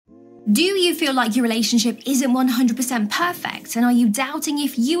Do you feel like your relationship isn't 100% perfect? And are you doubting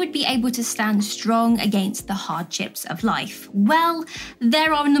if you would be able to stand strong against the hardships of life? Well,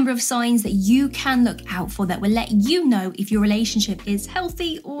 there are a number of signs that you can look out for that will let you know if your relationship is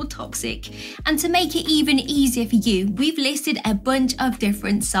healthy or toxic. And to make it even easier for you, we've listed a bunch of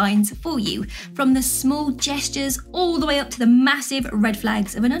different signs for you, from the small gestures all the way up to the massive red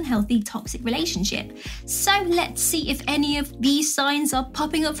flags of an unhealthy, toxic relationship. So let's see if any of these signs are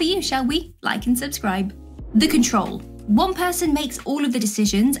popping up for you, shall we? Like and subscribe. The control. One person makes all of the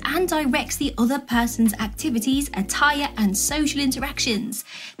decisions and directs the other person's activities, attire, and social interactions.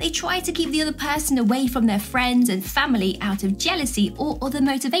 They try to keep the other person away from their friends and family out of jealousy or other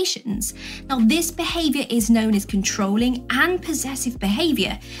motivations. Now, this behavior is known as controlling and possessive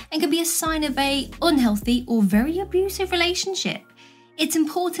behavior and can be a sign of an unhealthy or very abusive relationship. It's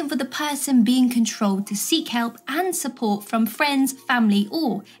important for the person being controlled to seek help and support from friends, family,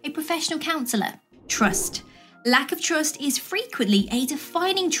 or a professional counsellor. Trust. Lack of trust is frequently a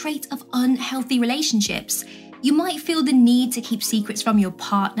defining trait of unhealthy relationships. You might feel the need to keep secrets from your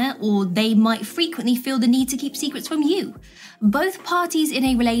partner, or they might frequently feel the need to keep secrets from you. Both parties in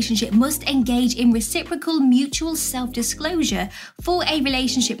a relationship must engage in reciprocal mutual self-disclosure for a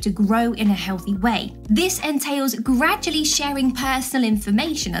relationship to grow in a healthy way. This entails gradually sharing personal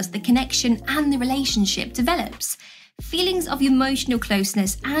information as the connection and the relationship develops. Feelings of emotional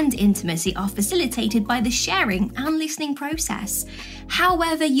closeness and intimacy are facilitated by the sharing and listening process.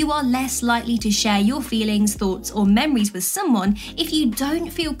 However, you are less likely to share your feelings, thoughts, or memories with someone if you don't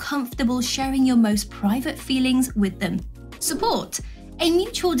feel comfortable sharing your most private feelings with them. Support. A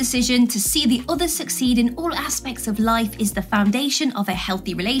mutual decision to see the other succeed in all aspects of life is the foundation of a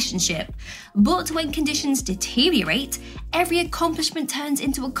healthy relationship. But when conditions deteriorate, every accomplishment turns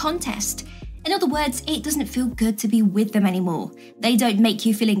into a contest. In other words, it doesn't feel good to be with them anymore. They don't make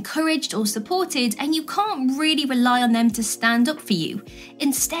you feel encouraged or supported, and you can't really rely on them to stand up for you.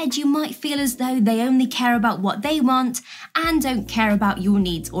 Instead, you might feel as though they only care about what they want and don't care about your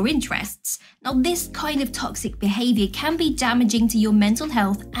needs or interests. Now, this kind of toxic behavior can be damaging to your mental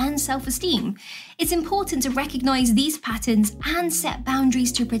health and self-esteem. It's important to recognize these patterns and set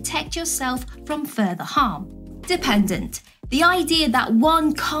boundaries to protect yourself from further harm. Dependent. The idea that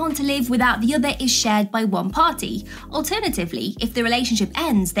one can't live without the other is shared by one party. Alternatively, if the relationship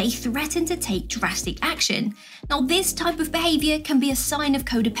ends, they threaten to take drastic action. Now, this type of behavior can be a sign of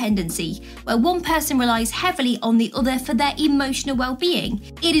codependency, where one person relies heavily on the other for their emotional well-being.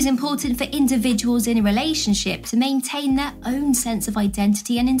 It is important for individuals in a relationship to maintain their own sense of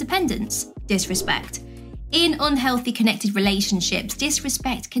identity and independence. Disrespect. In unhealthy connected relationships,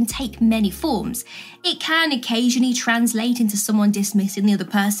 disrespect can take many forms. It can occasionally translate into someone dismissing the other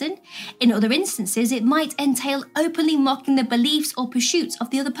person. In other instances, it might entail openly mocking the beliefs or pursuits of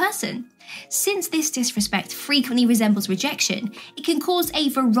the other person. Since this disrespect frequently resembles rejection, it can cause a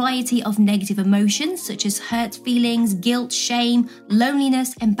variety of negative emotions such as hurt feelings, guilt, shame,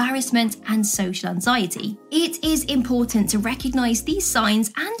 loneliness, embarrassment, and social anxiety. It is important to recognize these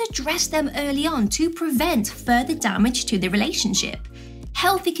signs and address them early on to prevent further damage to the relationship.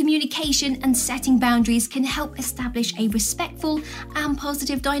 Healthy communication and setting boundaries can help establish a respectful and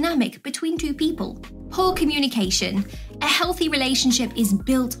positive dynamic between two people. Poor communication. A healthy relationship is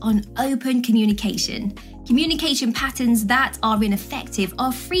built on open communication. Communication patterns that are ineffective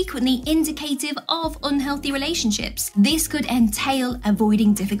are frequently indicative of unhealthy relationships. This could entail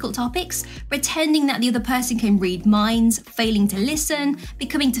avoiding difficult topics, pretending that the other person can read minds, failing to listen,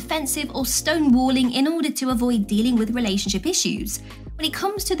 becoming defensive, or stonewalling in order to avoid dealing with relationship issues. When it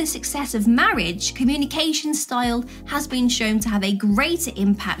comes to the success of marriage, communication style has been shown to have a greater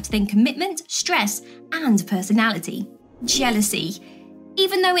impact than commitment, stress, and personality. Jealousy.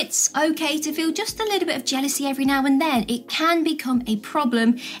 Even though it's okay to feel just a little bit of jealousy every now and then, it can become a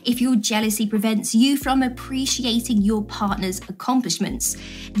problem if your jealousy prevents you from appreciating your partner's accomplishments.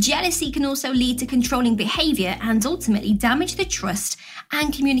 Jealousy can also lead to controlling behavior and ultimately damage the trust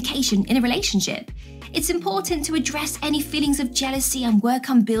and communication in a relationship. It's important to address any feelings of jealousy and work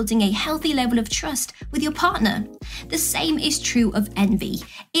on building a healthy level of trust with your partner. The same is true of envy.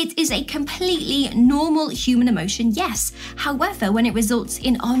 It is a completely normal human emotion, yes. However, when it results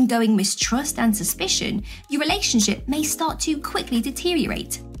in ongoing mistrust and suspicion, your relationship may start to quickly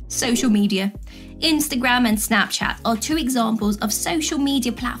deteriorate. Social media. Instagram and Snapchat are two examples of social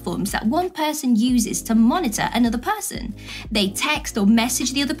media platforms that one person uses to monitor another person. They text or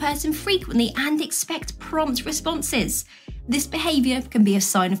message the other person frequently and expect prompt responses. This behavior can be a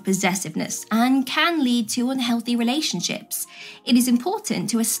sign of possessiveness and can lead to unhealthy relationships. It is important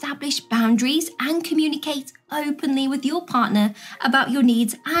to establish boundaries and communicate openly with your partner about your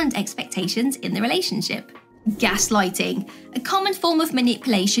needs and expectations in the relationship. Gaslighting. A common form of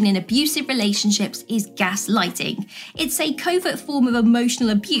manipulation in abusive relationships is gaslighting. It's a covert form of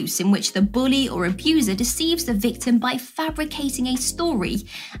emotional abuse in which the bully or abuser deceives the victim by fabricating a story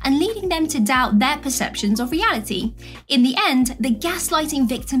and leading them to doubt their perceptions of reality. In the end, the gaslighting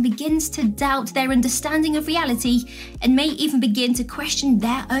victim begins to doubt their understanding of reality and may even begin to question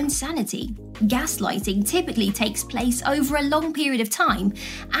their own sanity. Gaslighting typically takes place over a long period of time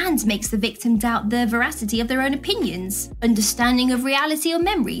and makes the victim doubt the veracity of their own opinions, understanding of reality or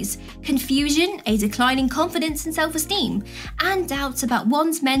memories, confusion, a decline in confidence and self-esteem, and doubts about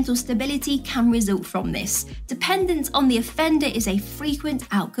one's mental stability can result from this. Dependence on the offender is a frequent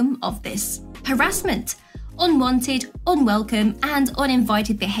outcome of this. Harassment. Unwanted, unwelcome, and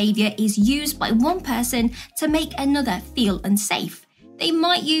uninvited behaviour is used by one person to make another feel unsafe. They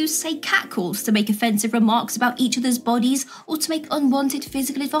might use, say, catcalls to make offensive remarks about each other's bodies or to make unwanted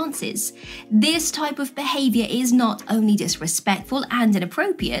physical advances. This type of behaviour is not only disrespectful and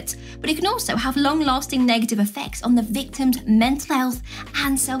inappropriate, but it can also have long-lasting negative effects on the victim's mental health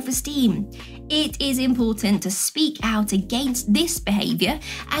and self-esteem. It is important to speak out against this behaviour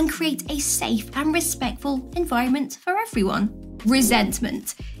and create a safe and respectful environment for everyone.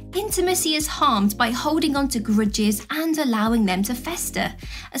 Resentment. Intimacy is harmed by holding on to grudges and allowing them to fester.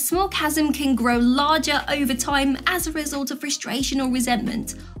 A small chasm can grow larger over time as a result of frustration or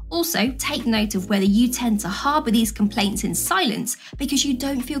resentment. Also, take note of whether you tend to harbour these complaints in silence because you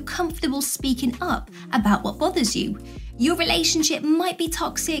don't feel comfortable speaking up about what bothers you. Your relationship might be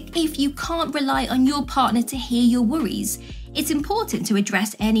toxic if you can't rely on your partner to hear your worries. It's important to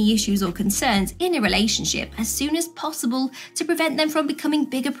address any issues or concerns in a relationship as soon as possible to prevent them from becoming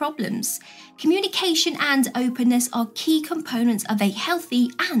bigger problems. Communication and openness are key components of a healthy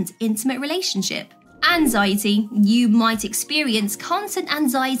and intimate relationship. Anxiety. You might experience constant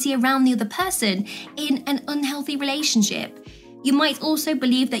anxiety around the other person in an unhealthy relationship. You might also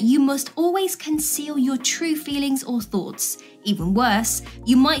believe that you must always conceal your true feelings or thoughts. Even worse,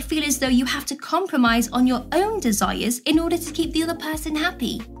 you might feel as though you have to compromise on your own desires in order to keep the other person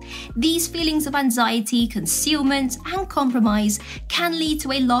happy. These feelings of anxiety, concealment, and compromise can lead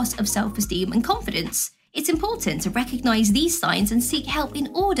to a loss of self-esteem and confidence. It's important to recognize these signs and seek help in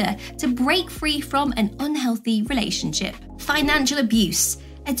order to break free from an unhealthy relationship. Financial abuse.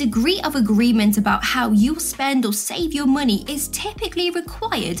 A degree of agreement about how you'll spend or save your money is typically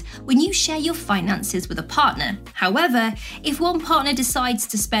required when you share your finances with a partner. However, if one partner decides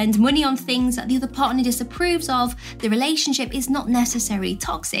to spend money on things that the other partner disapproves of, the relationship is not necessarily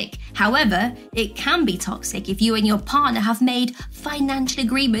toxic. However, it can be toxic if you and your partner have made financial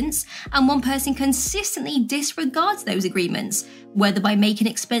agreements and one person consistently disregards those agreements, whether by making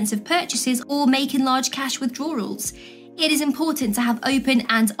expensive purchases or making large cash withdrawals. It is important to have open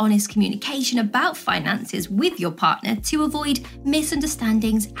and honest communication about finances with your partner to avoid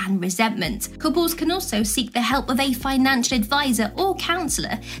misunderstandings and resentment. Couples can also seek the help of a financial advisor or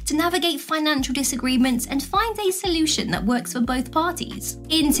counsellor to navigate financial disagreements and find a solution that works for both parties.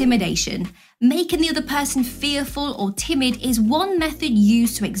 Intimidation. Making the other person fearful or timid is one method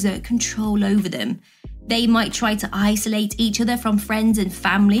used to exert control over them. They might try to isolate each other from friends and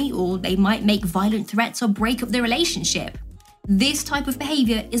family, or they might make violent threats or break up their relationship. This type of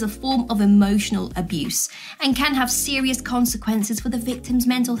behaviour is a form of emotional abuse and can have serious consequences for the victim's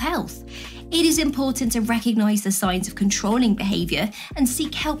mental health. It is important to recognise the signs of controlling behaviour and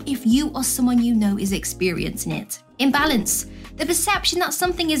seek help if you or someone you know is experiencing it. Imbalance. The perception that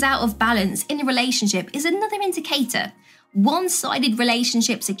something is out of balance in a relationship is another indicator. One-sided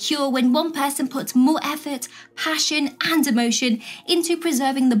relationships occur when one person puts more effort, passion, and emotion into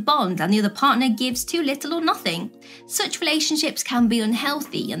preserving the bond and the other partner gives too little or nothing. Such relationships can be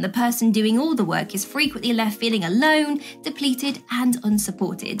unhealthy, and the person doing all the work is frequently left feeling alone, depleted, and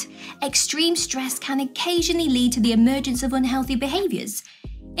unsupported. Extreme stress can occasionally lead to the emergence of unhealthy behaviours.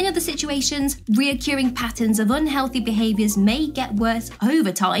 In other situations, recurring patterns of unhealthy behaviours may get worse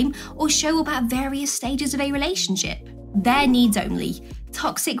over time or show up at various stages of a relationship. Their needs only.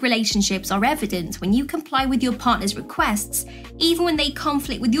 Toxic relationships are evident when you comply with your partner's requests, even when they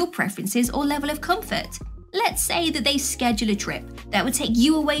conflict with your preferences or level of comfort. Let's say that they schedule a trip that would take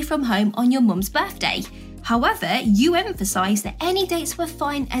you away from home on your mum's birthday. However, you emphasise that any dates were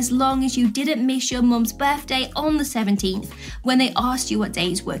fine as long as you didn't miss your mum's birthday on the 17th when they asked you what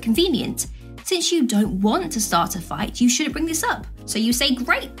days were convenient. Since you don't want to start a fight, you shouldn't bring this up. So you say,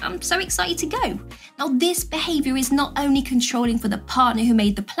 great, I'm so excited to go. Now, this behaviour is not only controlling for the partner who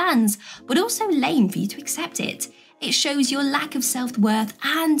made the plans, but also lame for you to accept it. It shows your lack of self-worth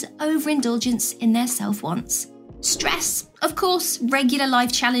and overindulgence in their self-wants. Stress. Of course, regular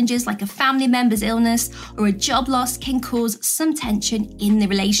life challenges like a family member's illness or a job loss can cause some tension in the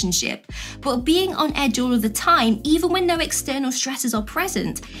relationship. But being on edge all of the time, even when no external stresses are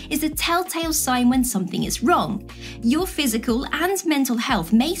present, is a telltale sign when something is wrong. Your physical and mental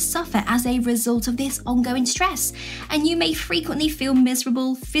health may suffer as a result of this ongoing stress, and you may frequently feel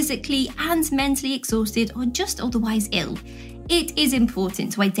miserable, physically and mentally exhausted, or just otherwise ill. It is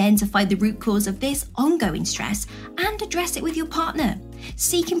important to identify the root cause of this ongoing stress and address it with your partner.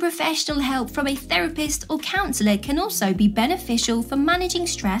 Seeking professional help from a therapist or counsellor can also be beneficial for managing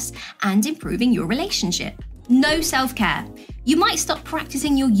stress and improving your relationship. No self-care. You might stop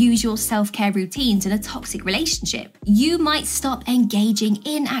practicing your usual self-care routines in a toxic relationship. You might stop engaging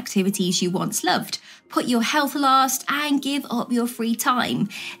in activities you once loved, put your health last, and give up your free time.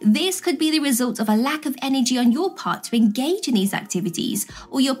 This could be the result of a lack of energy on your part to engage in these activities,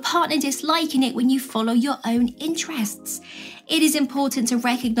 or your partner disliking it when you follow your own interests. It is important to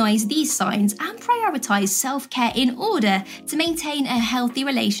recognize these signs and prioritize self-care in order to maintain a healthy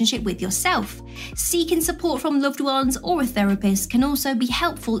relationship with yourself. Seeking support from loved ones or a therapist can also be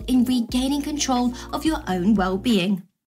helpful in regaining control of your own well-being.